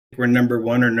we're number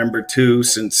one or number two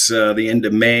since the end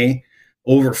of May.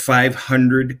 Over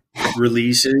 500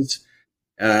 releases.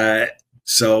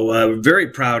 So very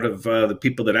proud of the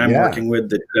people that I'm Yeah. working with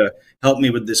that helped me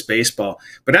with this baseball.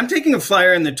 But I'm taking a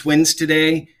flyer on the Twins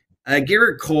today.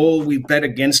 Garrett Cole, we bet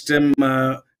against him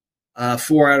 4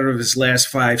 out of his last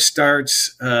 5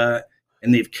 starts, and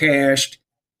they've cashed.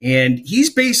 And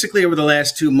he's basically over the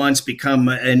last 2 months become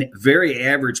a very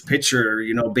average pitcher,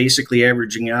 basically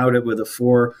averaging out it with a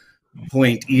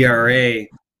 4-point ERA.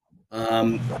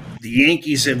 The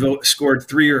Yankees have scored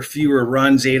 3 or fewer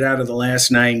runs 8 out of the last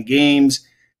 9 games.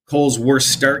 Cole's worst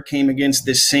start came against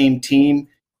this same team.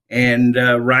 And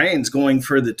Ryan's going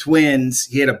for the Twins.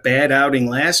 He had a bad outing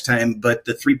last time, but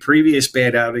the 3 previous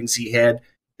bad outings he had,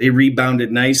 they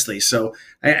rebounded nicely. So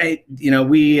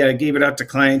we gave it out to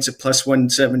clients at plus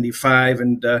 175,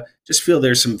 and just feel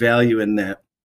there's some value in that.